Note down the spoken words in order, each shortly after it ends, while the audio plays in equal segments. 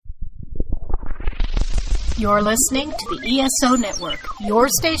You're listening to the ESO Network, your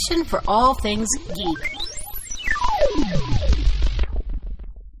station for all things geek.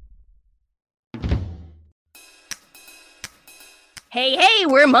 Hey,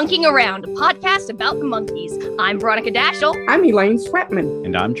 we're Monkeeing Around, a podcast about the Monkees. I'm Veronica Dashel. I'm Elaine Swetman.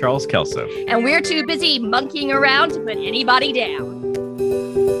 And I'm Charles Kelso. And we're too busy monkeying around to put anybody down.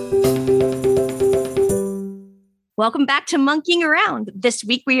 Welcome back to Monkeeing Around. This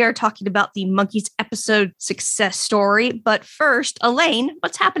week we are talking about the Monkees episode success story. But first, Elaine,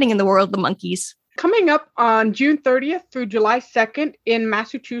 what's happening in the world of the Monkees? Coming up on June 30th through July 2nd in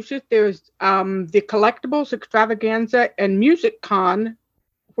Massachusetts, there's the Collectibles Extravaganza and Music Con,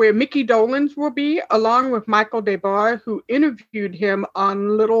 where Mickey Dolenz will be, along with Michael DeBar, who interviewed him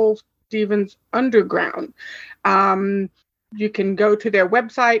on Little Steven's Underground. You can go to their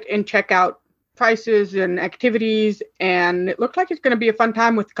website and check out prices and activities, and it looks like it's going to be a fun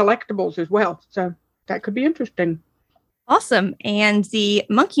time with collectibles as well. So that could be interesting. Awesome. And the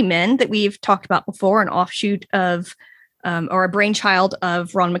Monkey Men that we've talked about before, an offshoot of, or a brainchild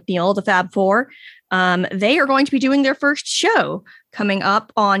of Ron McNeil, the Fab Four, they are going to be doing their first show coming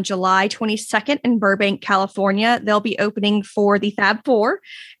up on July 22nd in Burbank, California. They'll be opening for the Fab Four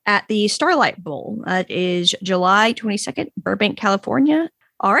at the Starlight Bowl. It is July 22nd, Burbank, California.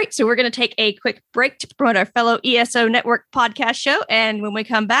 All right, so we're going to take a quick break to promote our fellow ESO Network podcast show. And when we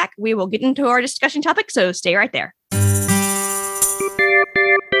come back, we will get into our discussion topic. So stay right there.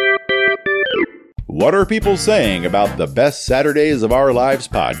 What are people saying about the Best Saturdays of Our Lives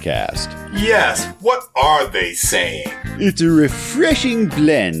podcast? Yes, what are they saying? It's a refreshing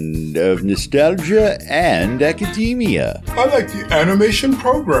blend of nostalgia and academia. I like the animation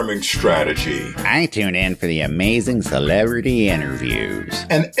programming strategy. I tune in for the amazing celebrity interviews.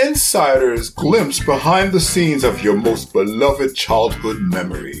 An insider's glimpse behind the scenes of your most beloved childhood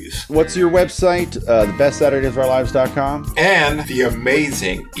memories. What's your website? TheBestSaturdaysOfOurLives.com? And the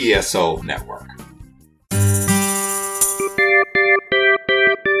amazing ESO Network.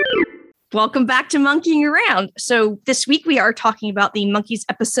 Welcome back to Monkeeing Around. So this week we are talking about the Monkees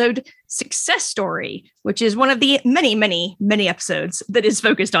episode success story, which is one of the many episodes that is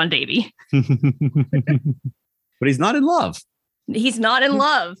focused on Davy. But he's not in love. He's not in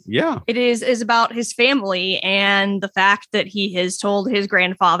love. Yeah. It is about his family and the fact that he has told his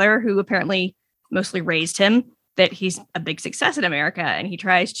grandfather, who apparently mostly raised him, that he's a big success in America, and he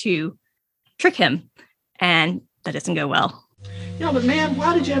tries to trick him, and that doesn't go well. Yeah, but man,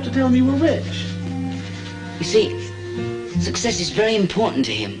 why did you have to tell him you were rich? You see, success is very important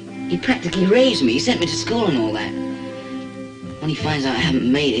to him. He practically raised me. He sent me to school and all that. When he finds out I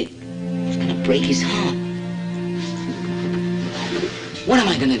haven't made it, it's gonna break his heart. What am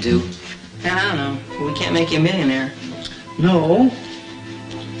I gonna do? I don't know. We can't make you a millionaire. No.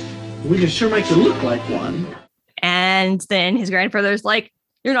 We can sure make you look like one. And then his grandfather's like,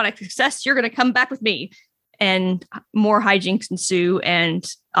 "You're not a success. You're going to come back with me." And more hijinks ensue. And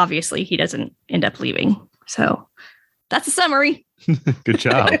obviously he doesn't end up leaving. So that's a summary. Good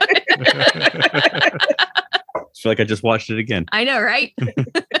job. I feel like I just watched it again. I know, right?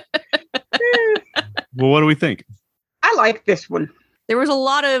 Well, what do we think? I like this one. There was a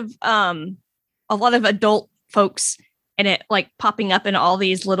lot of adult folks in it, like popping up in all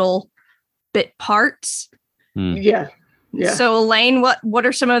these little bit parts. Yeah. So Elaine, what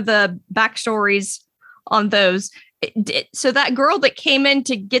are some of the backstories on those? So that girl that came in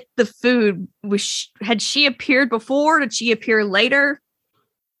to get the food, had she appeared before? Did she appear later?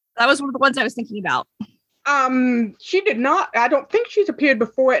 That was one of the ones I was thinking about. She did not. I don't think she's appeared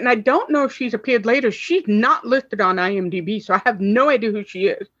before, and I don't know if she's appeared later. She's not listed on IMDb, so I have no idea who she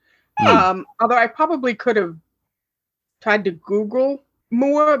is. Although I probably could have tried to Google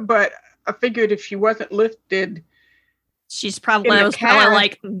more, but I figured if she wasn't listed, she's probably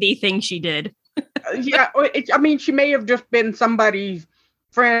like the thing she did. Yeah, I mean, she may have just been somebody's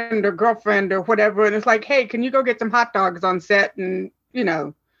friend or girlfriend or whatever, and it's like, hey, can you go get some hot dogs on set? And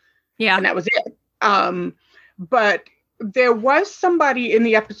yeah, and that was it. But there was somebody in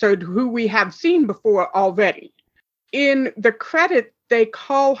the episode who we have seen before already. In the credit, they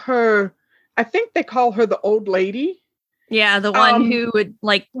call her the old lady. Yeah, the one who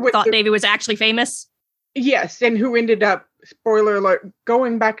thought Davy was actually famous. Yes, and who ended up, spoiler alert,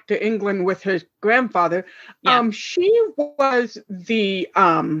 going back to England with his grandfather. Yeah. She was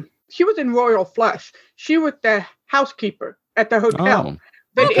in Royal Flush. She was the housekeeper at the hotel.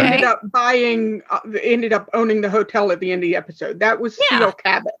 That ended up owning the hotel at the end of the episode. That was Seal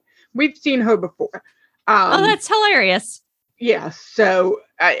Cabot. We've seen her before. That's hilarious. Yeah, so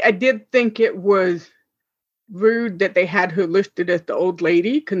I did think it was rude that they had her listed as the old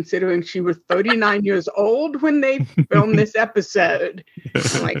lady, considering she was 39 years old when they filmed this episode.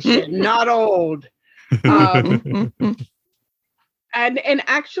 I'm like, she's not old. And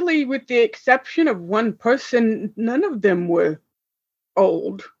actually, with the exception of one person, none of them were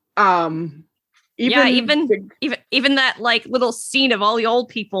old. Even that like little scene of all the old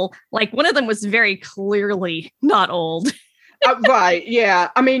people, like one of them was very clearly not old. Right,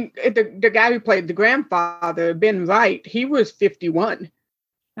 yeah. I mean, the guy who played the grandfather, Ben Wright, he was 51.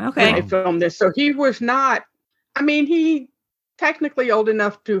 Okay. When they filmed this. So he was not, I mean, he technically old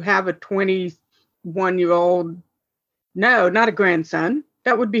enough to have a 21-year-old. No, not a grandson.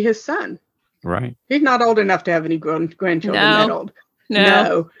 That would be his son. Right. He's not old enough to have any grandchildren that old.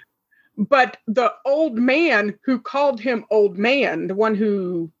 No. But the old man who called him old man, the one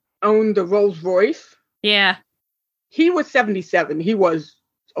who owned the Rolls Royce. Yeah. He was 77. He was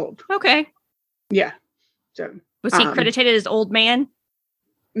old. Okay. Yeah. So was he credited as old man?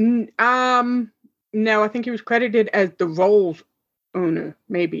 No, I think he was credited as the Rolls owner,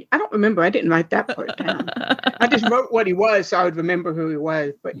 maybe. I don't remember. I didn't write that part down. I just wrote what he was so I would remember who he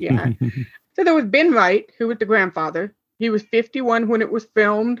was. But yeah. So there was Ben Wright, who was the grandfather. He was 51 when it was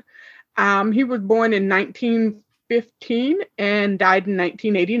filmed. He was born in 1915 and died in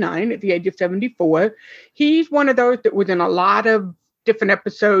 1989 at the age of 74. He's one of those that was in a lot of different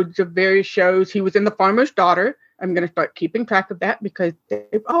episodes of various shows. He was in The Farmer's Daughter. I'm going to start keeping track of that because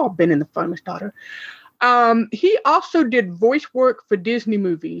they've all been in The Farmer's Daughter. He also did voice work for Disney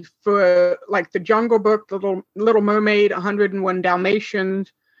movies for like The Jungle Book, The Little Mermaid, 101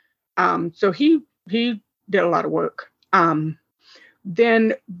 Dalmatians. So he did a lot of work.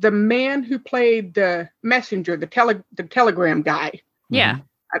 Then the man who played the messenger, the telegram guy. Yeah.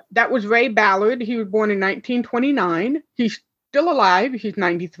 That was Ray Ballard. He was born in 1929. He's still alive. He's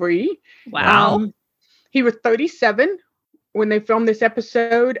 93. Wow. He was 37 when they filmed this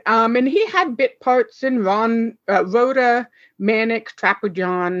episode. And he had bit parts in Rhoda, Mannix, Trapper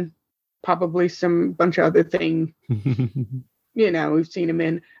John, probably some bunch of other things. We've seen him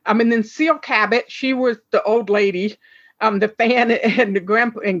in. And then Seal Cabot, she was the old lady. The fan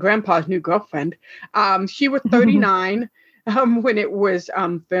and Grandpa's new girlfriend. She was 39 when it was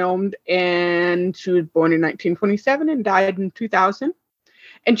filmed, and she was born in 1927 and died in 2000.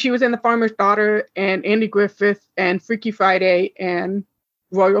 And she was in The Farmer's Daughter and Andy Griffith and Freaky Friday and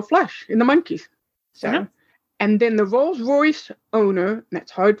Royal Flush in the Monkees. So, And then the Rolls Royce owner, and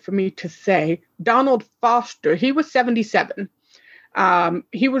that's hard for me to say, Donald Foster, he was 77.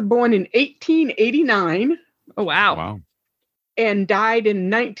 He was born in 1889. Oh, wow. And died in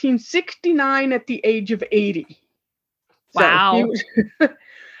 1969 at the age of 80. Wow. So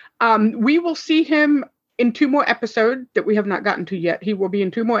we will see him in 2 more episodes that we have not gotten to yet. He will be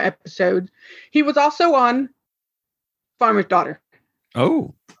in 2 more episodes. He was also on Farmer's Daughter.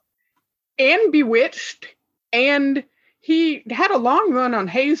 Oh. And Bewitched. And he had a long run on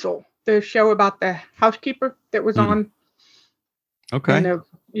Hazel, the show about the housekeeper that was on. Okay.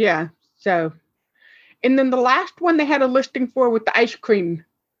 So... And then the last one they had a listing for with the ice cream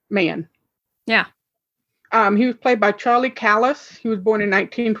man. Yeah. He was played by Charlie Callis. He was born in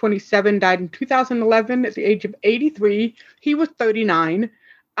 1927, died in 2011 at the age of 83. He was 39.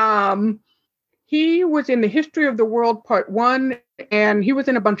 He was in The History of the World Part 1, and he was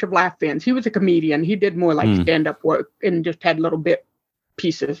in a bunch of Laugh-Ins. He was a comedian. He did more like stand-up work and just had little bit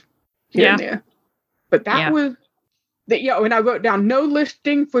pieces here and there. But that was... and I wrote down no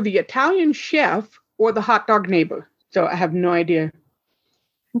listing for the Italian chef or the hot dog neighbor. So I have no idea.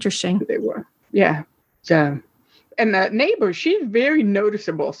 Interesting. Who they were. Yeah. So, and the neighbor, she's very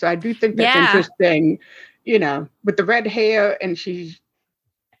noticeable. So I do think that's interesting, with the red hair, and she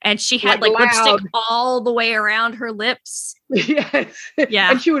had like lipstick all the way around her lips. Yes. Yeah.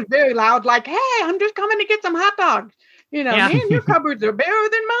 And she was very loud, like, hey, I'm just coming to get some hot dogs. Man, your cupboards are better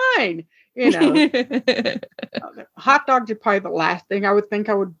than mine. Hot dogs are probably the last thing I would think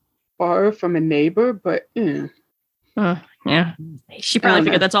I would borrow from a neighbor, but she probably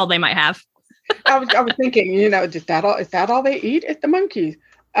figured that's all they might have. I was thinking, is that all they eat? It's the Monkees.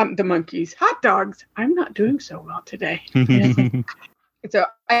 The Monkees. Hot dogs. I'm not doing so well today. So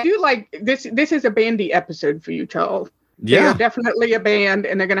I do like this. This is a bandy episode for you, Charles. Yeah. They're definitely a band,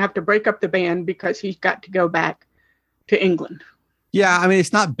 and they're going to have to break up the band because he's got to go back to England. Yeah, I mean,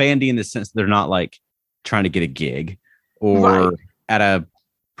 it's not bandy in the sense that they're not like trying to get a gig or at a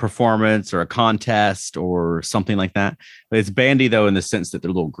performance or a contest or something like that. But it's bandy though in the sense that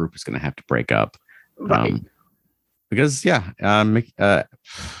their little group is going to have to break up. Because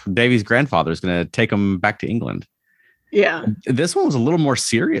Davy's grandfather is going to take them back to England. Yeah. This one was a little more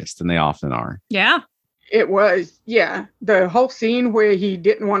serious than they often are. Yeah. It was, yeah. The whole scene where he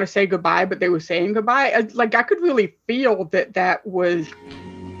didn't want to say goodbye, but they were saying goodbye. I could really feel that was.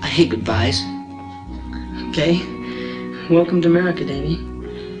 I hate goodbyes. Okay. Welcome to America, Davy.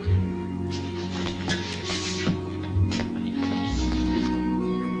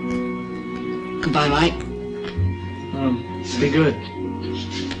 Goodbye, Mike. Be good.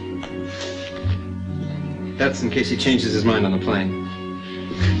 That's in case he changes his mind on the plane.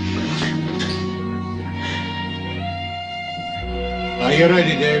 Are you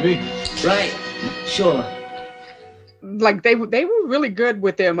ready, Davy? Right. Sure. Like they were really good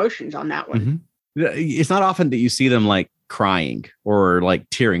with their emotions on that one. Mm-hmm. It's not often that you see them like crying or like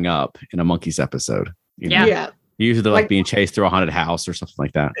tearing up in a Monkees episode. You know? Yeah. Usually they're like being chased through a haunted house or something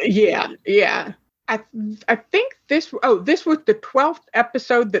like that. Yeah. I think this was the 12th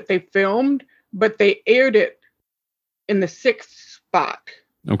episode that they filmed, but they aired it in the 6th spot.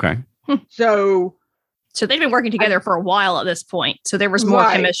 Okay. So they've been working together for a while at this point. So there was more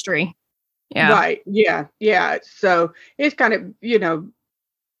chemistry. Yeah. Right. Yeah. So it's kind of,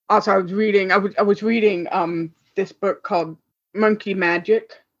 also I was reading this book called Monkey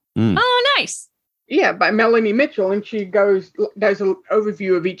Magic. Oh, nice. Yeah, by Melanie Mitchell, and she does an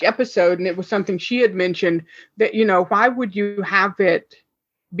overview of each episode, and it was something she had mentioned that, why would you have it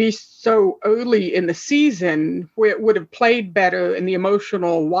be so early in the season where it would have played better and the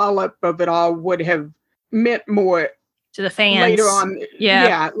emotional wallop of it all would have meant more to the fans later on.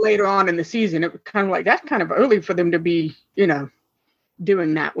 Yeah, later on in the season. It was kind of like, that's kind of early for them to be,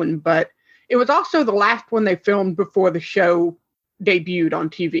 doing that one. But it was also the last one they filmed before the show debuted on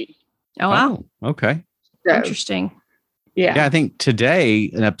TV. Oh, wow. Okay. So, interesting. Yeah. I think today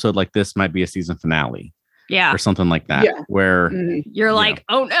an episode like this might be a season finale. Yeah. Or something like that. Yeah. Where you're like,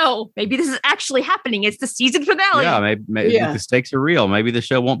 oh no, maybe this is actually happening. It's the season finale. Yeah, maybe the stakes are real. Maybe the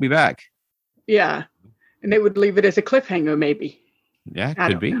show won't be back. Yeah. And they would leave it as a cliffhanger, maybe. Yeah, it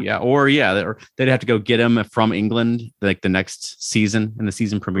could be. Yeah. Or they'd have to go get him from England like the next season in the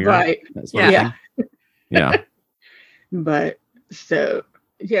season premiere. Right. Yeah. But so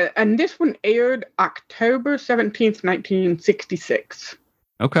and this one aired October 17th, 1966.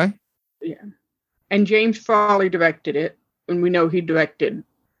 Okay. Yeah. And James Frawley directed it, and we know he directed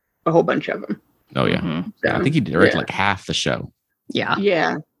a whole bunch of them. Oh, yeah. Mm-hmm. So, I think he directed like half the show. Yeah.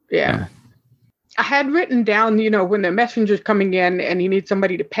 Yeah. I had written down, when the messenger's coming in and he needs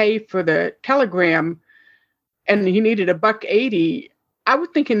somebody to pay for the telegram and he needed $1.80. I was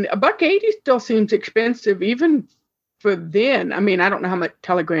thinking $1.80 still seems expensive even for then. I mean, I don't know how much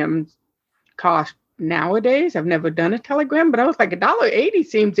telegrams cost nowadays. I've never done a telegram, but I was like, $1.80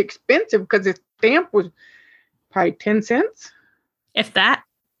 seems expensive because the stamp was probably 10 cents. If that.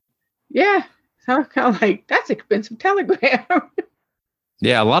 Yeah. So I was kind of like, that's expensive telegram.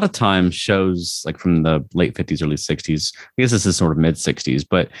 Yeah, a lot of times shows like from the late 50s, early 60s, I guess this is sort of mid 60s,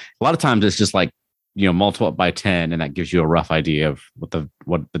 but a lot of times it's just like, multiply it by 10 and that gives you a rough idea of what the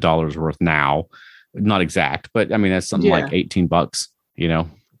dollar is worth now. Not exact, but I mean, that's something like $18,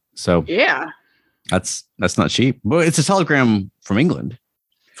 so yeah, that's not cheap, but it's a telegram from England.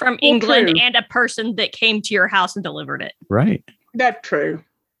 From England and a person that came to your house and delivered it. Right. That's true.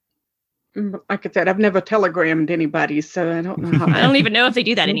 Like I said, I've never telegrammed anybody, so I don't know how. I don't even know if they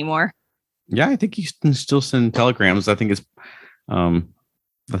do that anymore. Yeah, I think you can still send telegrams. I think it's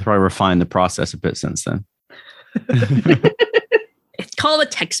they've probably refined the process a bit since then. It's called a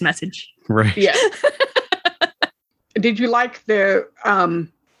text message. Right. Yeah. Did you like the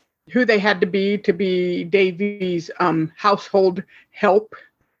who they had to be Davy's household help?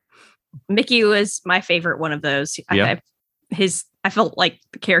 Mickey was my favorite one of those. Yeah. I felt like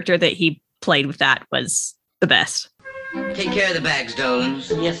the character that he played with that was the best. Take care of the bags, Dolans.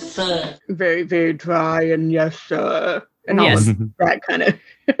 Yes, sir. Very, very dry and yes, sir. And all Yes. that kind of.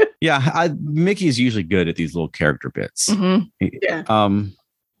 Yeah, Mickey's usually good at these little character bits. Mm-hmm. Yeah.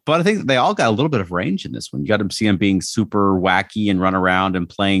 But I think they all got a little bit of range in this one. You got to see them being super wacky and run around and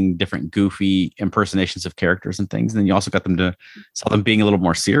playing different goofy impersonations of characters and things. And then you also got saw them being a little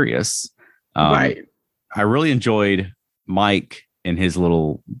more serious. Right. I really enjoyed Mike and his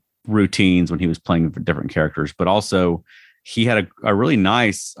little routines when he was playing different characters, but also he had a really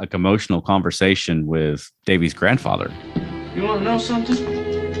nice, like, emotional conversation with Davy's grandfather. You want to know something?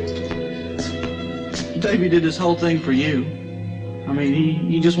 Davy did this whole thing for you. I mean,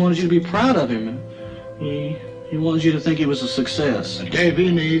 he just wanted you to be proud of him. He wanted you to think he was a success.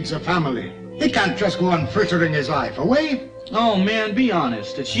 Davy needs a family. He can't just go on frittering his life away. Oh, man, be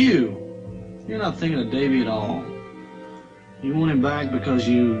honest. It's you. You're not thinking of Davy at all. You want him back because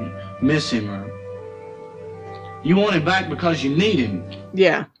you miss him, or you want him back because you need him.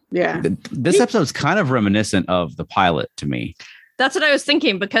 Yeah. Yeah. This episode's kind of reminiscent of the pilot to me. That's what I was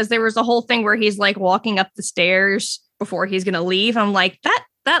thinking, because there was a whole thing where he's like walking up the stairs before he's going to leave. I'm like,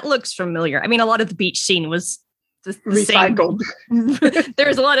 that looks familiar. I mean, a lot of the beach scene was the recycled. There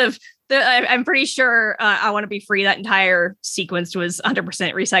was a lot of, I'm pretty sure I Want to Be Free, that entire sequence was 100%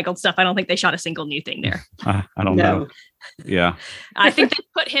 recycled stuff. I don't think they shot a single new thing there. I don't know. Yeah. I think they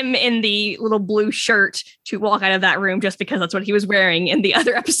put him in the little blue shirt to walk out of that room just because that's what he was wearing in the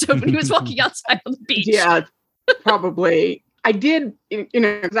other episode when he was walking outside on the beach. Yeah, probably. I did,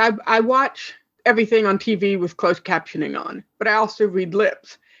 because I watch everything on TV with closed captioning on, but I also read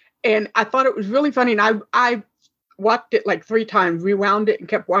lips. And I thought it was really funny. And I watched it like 3 times, rewound it and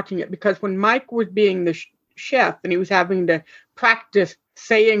kept watching it, because when Mike was being the chef and he was having to practice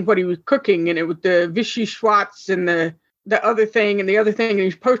saying what he was cooking, and it was the Vichy Schwartz and the other thing and the other thing, and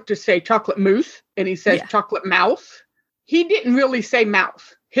he's supposed to say chocolate mousse and he says chocolate mouse. He didn't really say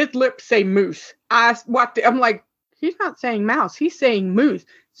mouse. His lips say mousse. I watched it. I'm like, he's not saying mouse. He's saying mousse.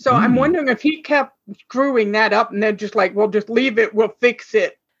 So I'm wondering if he kept screwing that up and then just like, well, just leave it. We'll fix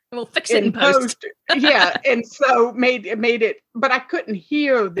it. We'll fix it in post. Yeah. And so made it, but I couldn't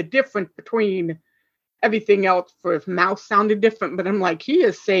hear the difference between everything else. For if mouse sounded different, but I'm like, he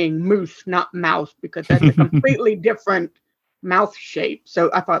is saying moose, not mouse, because that's a completely different mouth shape. So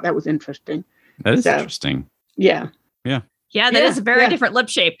I thought that was interesting. That is interesting. Yeah. Yeah. Yeah, that is a very different lip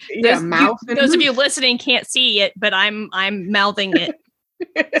shape. Those of you listening can't see it, but I'm mouthing it.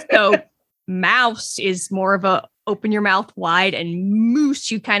 So mouse is more of a open your mouth wide, and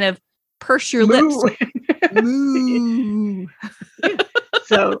moose, you kind of purse your lips. Moo.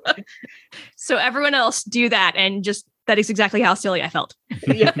 So everyone else do that, and just that is exactly how silly I felt.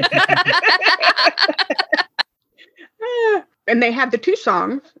 Yeah. And they had the 2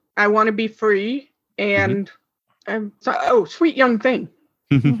 songs, I Want to Be Free and Sweet Young Thing,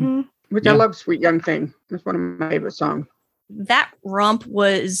 which I love. Sweet Young Thing. It's one of my favorite songs. That romp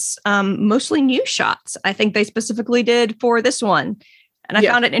was mostly new shots. I think they specifically did for this one. And I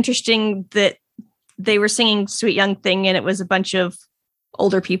found it interesting that they were singing Sweet Young Thing and it was a bunch of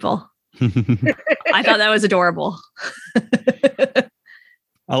older people. I thought that was adorable.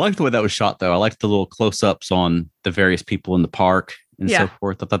 I liked the way that was shot, though. I liked the little close-ups on the various people in the park and so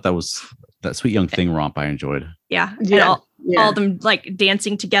forth. I thought that Sweet Young Thing romp I enjoyed. Yeah. All of them like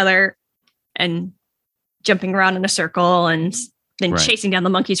dancing together and jumping around in a circle and then chasing down the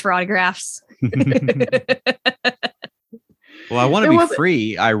monkeys for autographs. Well, I Want to Be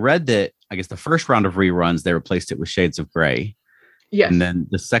Free. I read that, I guess the first round of reruns, they replaced it with Shades of Grey. Yes. And then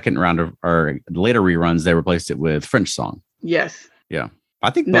the second round or later reruns, they replaced it with French Song. Yes. Yeah. I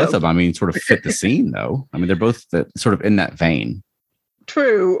think both of them, sort of fit the scene, though. I mean, they're both sort of in that vein.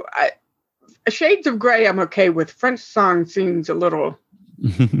 True. Shades of Grey, I'm okay with. French Song seems a little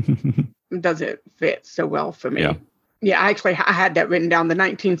doesn't fit so well for me. Yeah, actually, I had that written down. The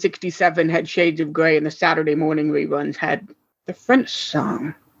 1967 had Shades of Grey, and the Saturday morning reruns had the French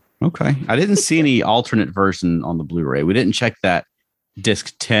Song. Okay. I didn't see any alternate version on the Blu-ray. We didn't check that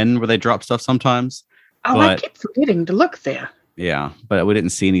disc 10 where they drop stuff sometimes. Oh, I keep forgetting to look there. Yeah, but we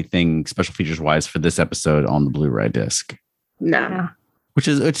didn't see anything special features wise for this episode on the Blu-ray disc. No. Which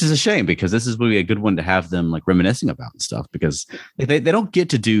is a shame, because this is really a good one to have them like reminiscing about and stuff, because they don't get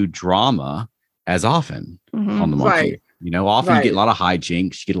to do drama as often on the Monkey. Right. Often you get a lot of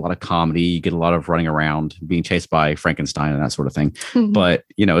hijinks, you get a lot of comedy, you get a lot of running around, being chased by Frankenstein and that sort of thing. But,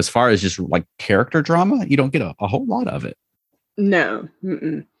 as far as just like character drama, you don't get a whole lot of it. No.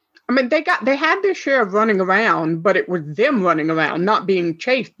 Mm-mm. I mean, they had their share of running around, but it was them running around, not being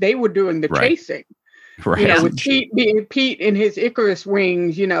chased. They were doing the chasing. Right. With Pete in his Icarus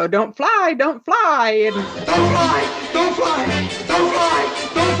wings, don't fly. And don't fly.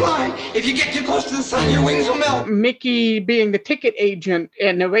 If you get too close to the sun, your wings will melt. Mickey being the ticket agent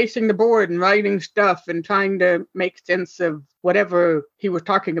and erasing the board and writing stuff and trying to make sense of whatever he was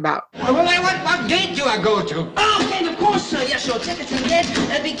talking about. Well, what gate do I go to? Oh, gate, of course, sir. Yes, your tickets in gate.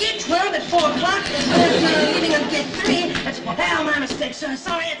 Begin 12 at 4 o'clock. Leaving on gate 3. That's my mistake, sir.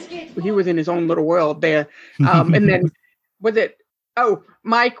 Sorry, it's gate 4. He was in his own little world there. And then was it? Oh,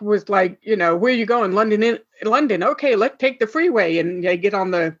 Mike was like, where are you going? London. Okay, let's take the freeway. And they get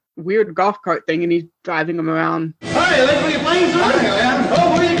on the weird golf cart thing and he's driving them around. Hi, that's where you're playing, sir? I am.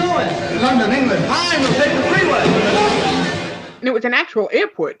 Oh, where are you going? London, England. Fine, we'll take the freeway. And it was an actual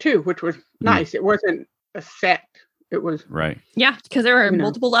airport too, which was nice. It wasn't a set. It was right. Yeah, because there were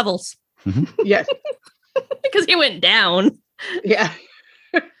multiple levels. Yes. Because he went down. Yeah.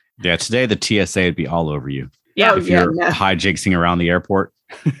 Yeah, today the TSA would be all over you. Yeah. If you're hijinksing around the airport.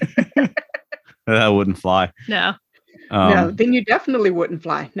 That wouldn't fly. No. No, then you definitely wouldn't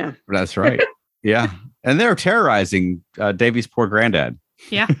fly. No. That's right. Yeah. And they're terrorizing Davy's poor granddad.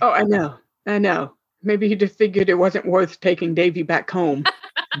 Yeah. Oh, I know. Maybe he just figured it wasn't worth taking Davy back home.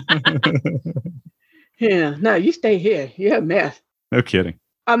 Yeah. No, you stay here. You're a mess. No kidding.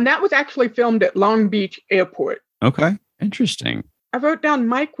 That was actually filmed at Long Beach Airport. Okay. Interesting. I wrote down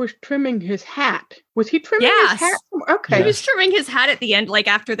Mike was trimming his hat. Was he trimming his hat? Okay. He was trimming his hat at the end, like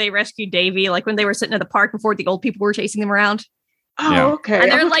after they rescued Davy, like when they were sitting at the park before the old people were chasing them around. Oh, okay. And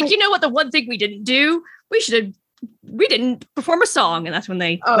they're like, you know what? The one thing we didn't do, we didn't perform a song. And that's when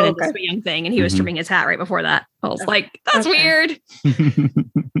they went into this young thing. And he was trimming his hat right before that. I was like, that's weird.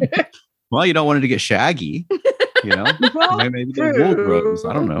 Well, you don't want it to get shaggy, you know? Well, maybe the wool grows.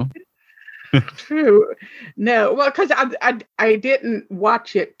 I don't know. True. No, well, because I didn't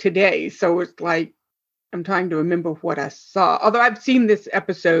watch it today, so it's like I'm trying to remember what I saw. Although I've seen this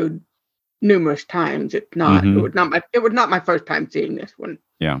episode numerous times, it was not my first time seeing this one.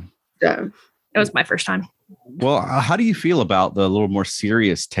 Yeah, so it was my first time. Well, how do you feel about the little more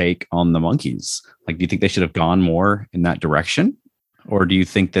serious take on the Monkees? Like, do you think they should have gone more in that direction, or do you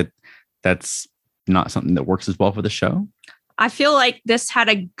think that that's not something that works as well for the show? I feel like this had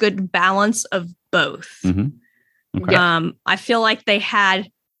a good balance of both. Mm-hmm. Okay. I feel like they had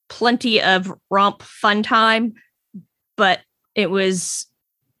plenty of romp fun time, but it was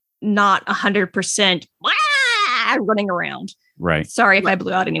not 100% running around. Right. Sorry if I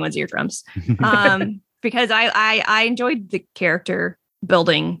blew out anyone's eardrums. Because I enjoyed the character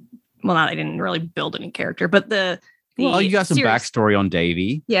building. Well, I didn't really build any character, but you got some backstory on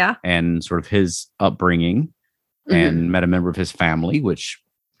Davy. Yeah. And sort of his upbringing. And met a member of his family, which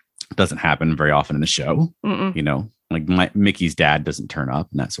doesn't happen very often in the show. Mm-mm. You know, like Mickey's dad doesn't turn up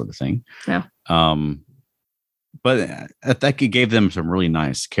and that sort of thing. Yeah. But I think it gave them some really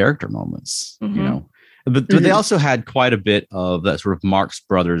nice character moments, you know. But they also had quite a bit of that sort of Marx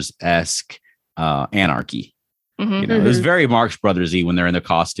Brothers-esque anarchy. You know, it was very Marx Brothers-y when they're in their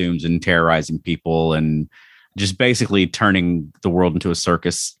costumes and terrorizing people and just basically turning the world into a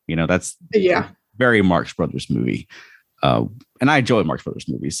circus. You know, that's very Marx Brothers movie. And I enjoy Marx Brothers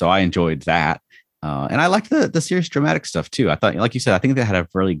movies, so I enjoyed that. And I liked the serious dramatic stuff too. I thought, like you said, I think they had a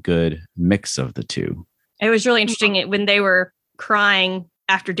really good mix of the two. It was really interesting when they were crying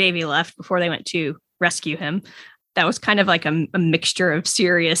after Davy left before they went to rescue him. That was kind of like a mixture of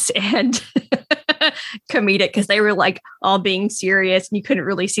serious and comedic, because they were like all being serious and you couldn't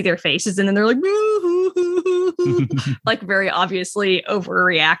really see their faces. And then they're like, like very obviously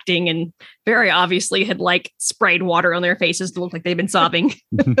overreacting and very obviously had like sprayed water on their faces to look like they've been sobbing.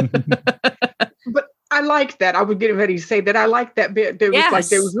 But I liked that. I was getting ready to say that I liked that bit. There was like,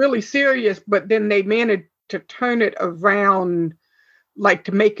 they was really serious, but then they managed to turn it around, like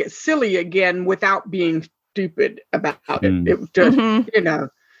to make it silly again without being stupid about it. It was just, you know.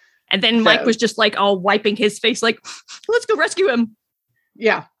 And then Mike was just like all wiping his face, like, let's go rescue him.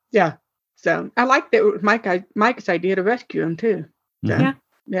 Yeah. Yeah. So I like that it was Mike's idea to rescue him too. So,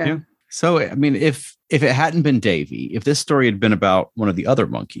 yeah. So, I mean, if it hadn't been Davy, if this story had been about one of the other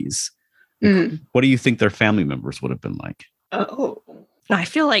Monkees, what do you think their family members would have been like? Oh, I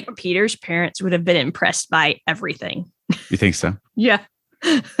feel like Peter's parents would have been impressed by everything. You think so? Yeah.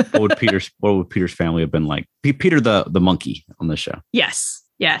 What would Peter's family have been like? Peter the monkey on the show. Yes.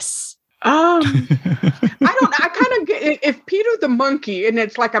 I kind of get if Peter the monkey, and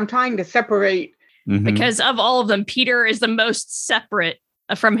it's like I'm trying to separate because of all of them, Peter is the most separate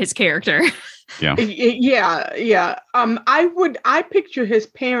from his character. Yeah. I picture his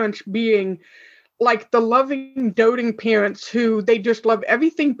parents being like the loving, doting parents who they just love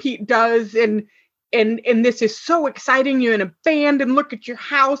everything Pete does, and this is so exciting. You're in a band, and look at your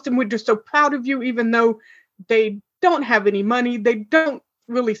house, and we're just so proud of you, even though they don't have any money. They don't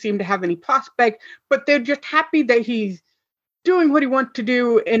really seem to have any prospect, but they're just happy that he's doing what he wants to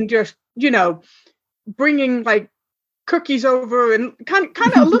do and just, you know, bringing like cookies over and kind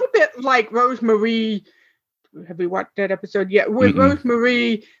of a little bit like Rosemary. Have we watched that episode yet? With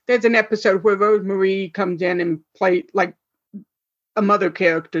Rosemary, there's an episode where Rosemary comes in and play like a mother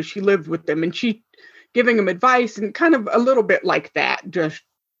character. She lives with them and she giving him advice and kind of a little bit like that. Just,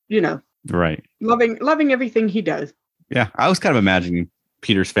 you know, right. Loving everything he does. Yeah. I was kind of imagining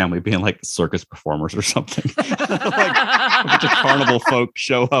Peter's family being like circus performers or something. Like a bunch of carnival folk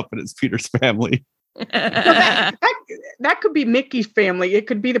show up and it's Peter's family. That could be Mickey's family. It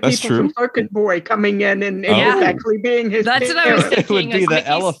could be the people from Circus Boy coming in and it's actually being his That's what I was thinking. It would be the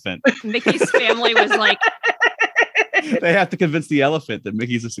elephant. Mickey's family was like... They have to convince the elephant that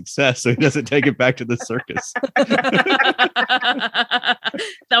Mickey's a success so he doesn't take it back to the circus.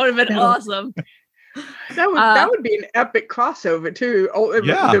 That would have been awesome. That would be an epic crossover too. Oh,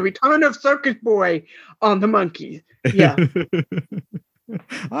 Yeah. The return of Circus Boy on the Monkees. Yeah.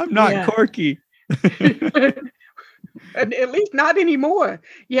 I'm not Corky. And at least not anymore.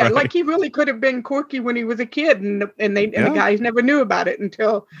 Yeah, Right. like he really could have been Corky when he was a kid, and the guys never knew about it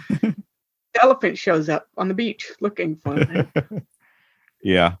until the elephant shows up on the beach looking for him.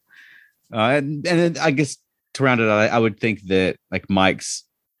 Yeah. And then I guess to round it out, I would think that like Mike's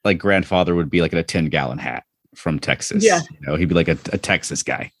like grandfather would be like in a 10-gallon hat from Texas. Yeah. You know, he'd be like a Texas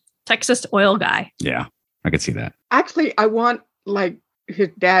guy. Texas oil guy. Yeah, I could see that. Actually, I want like his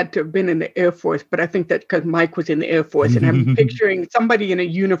dad to have been in the Air Force, but I think that's because Mike was in the Air Force, and I'm picturing somebody in a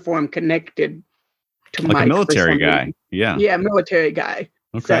uniform connected to Like Mike. a military guy. Yeah. Yeah, military guy.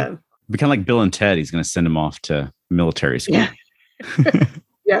 Okay. So, Be kind of like Bill and Ted. He's going to send him off to military school. yeah.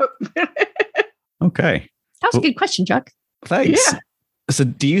 Yep. Okay. That was a good question, Chuck. Thanks. Yeah. So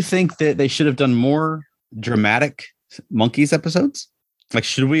do you think that they should have done more dramatic Monkees episodes? Like,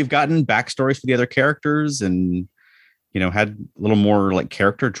 should we have gotten backstories for the other characters and, you know, had a little more like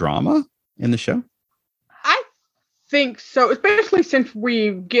character drama in the show? I think so, especially since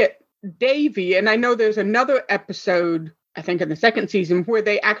we get Davy, and I know there's another episode, I think in the second season, where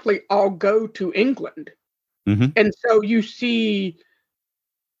they actually all go to England. Mm-hmm. And so you see,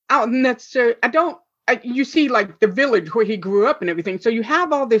 you see like the village where he grew up and everything. So you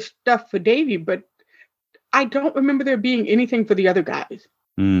have all this stuff for Davy, but I don't remember there being anything for the other guys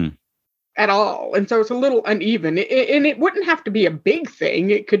at all. And so it's a little uneven. And it wouldn't have to be a big thing.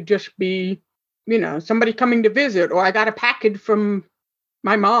 It could just be, you know, somebody coming to visit, or I got a package from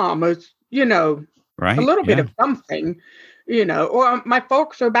my mom, or, you know, right. A little bit of something, you know, or my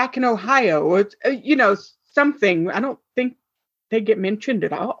folks are back in Ohio, or, you know, something. I don't think they get mentioned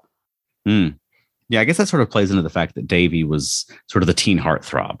at all. Yeah, I guess that sort of plays into the fact that Davy was sort of the teen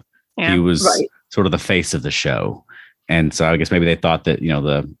heartthrob. Yeah. He was sort of the face of the show. And so I guess maybe they thought that, you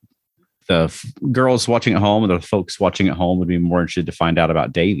know, the girls watching at home, or the folks watching at home would be more interested to find out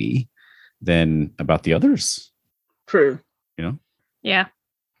about Davy than about the others. True. You know? Yeah.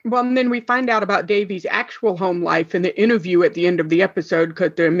 Well, and then we find out about Davy's actual home life in the interview at the end of the episode,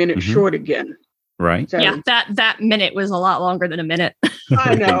 because they're a minute short again. Right. So, Yeah, that minute was a lot longer than a minute.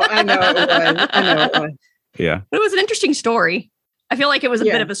 I know it was. Yeah. But it was an interesting story. I feel like it was a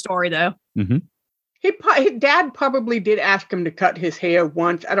bit of a story, though. Mm-hmm. His dad probably did ask him to cut his hair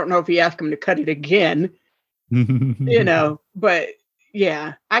once. I don't know if he asked him to cut it again, you know, but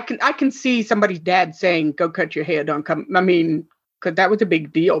yeah, I can see somebody's dad saying, "Go cut your hair, don't come." I mean, because that was a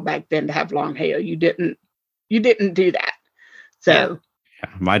big deal back then to have long hair. You didn't do that. So yeah,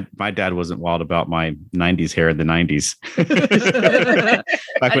 my dad wasn't wild about my 90s hair in the 90s.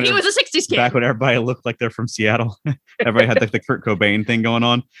 He was a 60s kid. Back when everybody looked like they're from Seattle. Everybody had like the Kurt Cobain thing going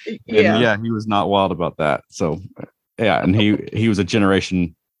on. Yeah. And yeah, he was not wild about that. So yeah, and he was a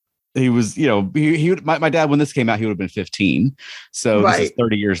generation. He was, you know, my dad, when this came out, he would have been 15. So this is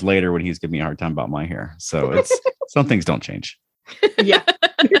 30 years later when he's giving me a hard time about my hair. So it's some things don't change. Yeah.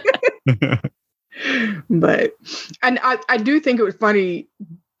 But, and I do think it was funny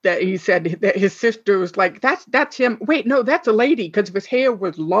that he said that his sister was like, that's him. Wait, no, that's a lady, because his hair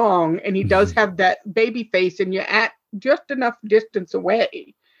was long and he does have that baby face and you're at just enough distance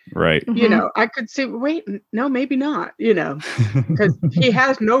away. Right. You know, I could see, wait, no, maybe not, you know, because he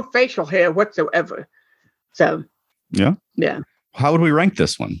has no facial hair whatsoever. So, yeah. How would we rank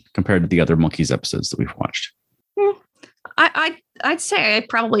this one compared to the other Monkees episodes that we've watched? I'd say I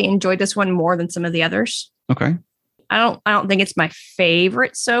probably enjoyed this one more than some of the others. Okay. I don't think it's my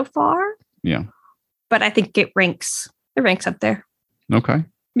favorite so far. Yeah. But I think it ranks up there. Okay.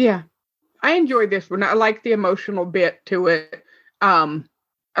 Yeah. I enjoyed this one. I like the emotional bit to it.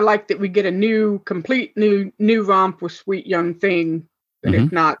 I like that we get a complete new romp with Sweet Young Thing. That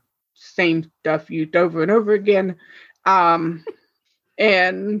it's not same stuff used over and over again.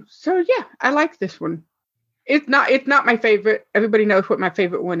 And so yeah, I like this one. It's not my favorite. Everybody knows what my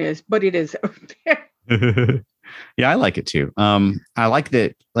favorite one is, but it is. Yeah, I like it too. I like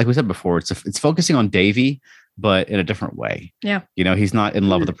that, like we said before, it's focusing on Davy, but in a different way. Yeah. You know, he's not in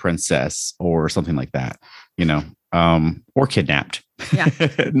love with a princess or something like that, you know, or kidnapped. Yeah.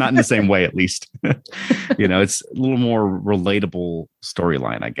 Not in the same way, at least. You know, it's a little more relatable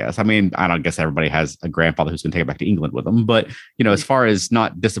storyline, I guess. I mean, I don't guess everybody has a grandfather who's going to take it back to England with them, but, you know, as far as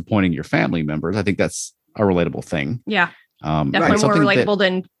not disappointing your family members, I think that's a relatable thing. Yeah. Definitely more relatable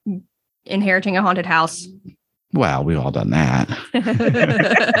than inheriting a haunted house. Well, we've all done that.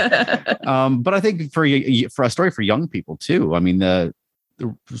 But I think for a story for young people too, I mean, the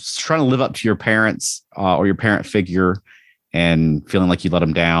trying to live up to your parents or your parent figure and feeling like you let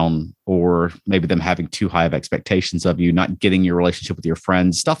them down, or maybe them having too high of expectations of you, not getting your relationship with your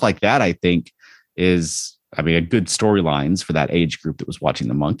friends, stuff like that, I think is, I mean, a good storylines for that age group that was watching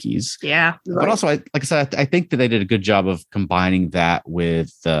the Monkees. Yeah. But also, like I said, I think that they did a good job of combining that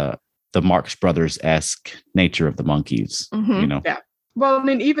with the Marx Brothers-esque nature of the Monkees, you know? Yeah. Well, I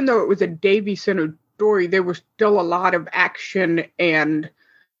mean, even though it was a Davy-centered story, there was still a lot of action and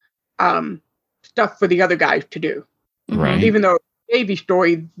stuff for the other guys to do. Right. Even though Davy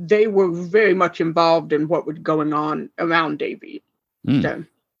story, they were very much involved in what was going on around Davy. So,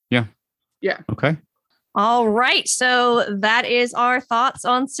 yeah. Okay. All right. So that is our thoughts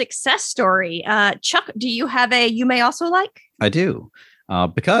on Success Story. Chuck, do you have a You May Also Like? I do.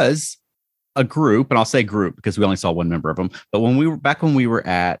 Because a group, and I'll say group because we only saw one member of them, but when we were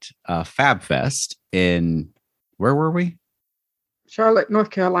at Fab Fest in, where were we? Charlotte,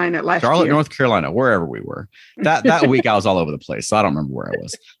 North Carolina last year. Charlotte, North Carolina, wherever we were. That week I was all over the place, so I don't remember where I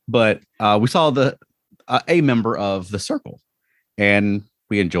was. But we saw a member of the Circle, and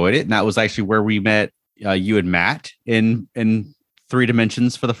we enjoyed it. And that was actually where we met you and Matt in 3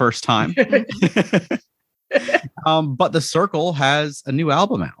 dimensions for the first time. But the Circle has a new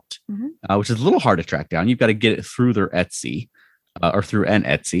album out, which is a little hard to track down. You've got to get it through their Etsy or through an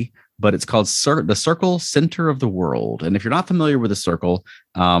Etsy. But it's called The Circle Center of the World. And if you're not familiar with The Circle,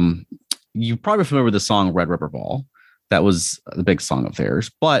 you're probably familiar with the song Red Rubber Ball. That was the big song of theirs.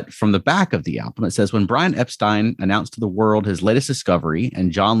 But from the back of the album, it says, when Brian Epstein announced to the world his latest discovery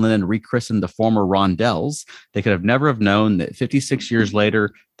and John Lennon rechristened the former Rondells, they could have never have known that 56 years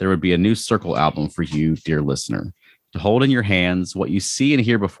later, there would be a new Circle album for you, dear listener. To hold in your hands, what you see and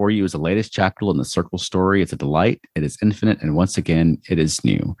hear before you is the latest chapter in the Circle story. It's a delight. It is infinite. And once again, it is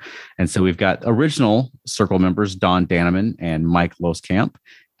new. And so we've got original Circle members, Don Daneman and Mike Loskamp,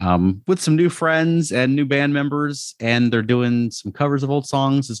 with some new friends and new band members. And they're doing some covers of old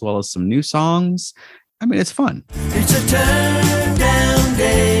songs as well as some new songs. I mean, it's fun. It's a turn down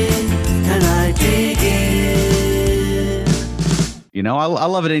day and I dig it. You know, I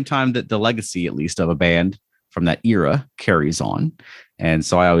love it anytime that the legacy, at least, of a band from that era carries on. And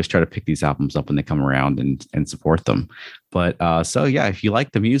so I always try to pick these albums up when they come around and support them. But so, yeah, if you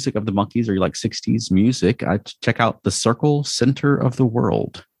like the music of the Monkees or you like 60s music, check out The Circle Center of the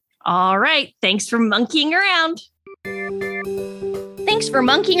World. All right. Thanks for monkeying around. Thanks for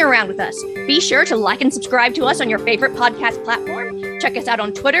monkeying around with us. Be sure to like and subscribe to us on your favorite podcast platform. Check us out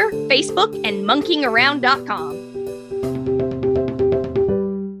on Twitter, Facebook, and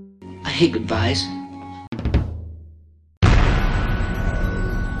monkeyingaround.com. I hate goodbyes.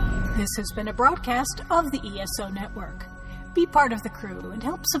 This has been a broadcast of the ESO Network. Be part of the crew and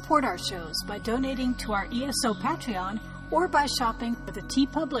help support our shows by donating to our ESO Patreon or by shopping at the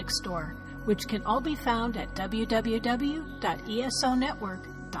TeePublic store, which can all be found at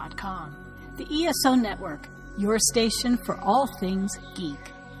www.esonetwork.com. The ESO Network, your station for all things geek.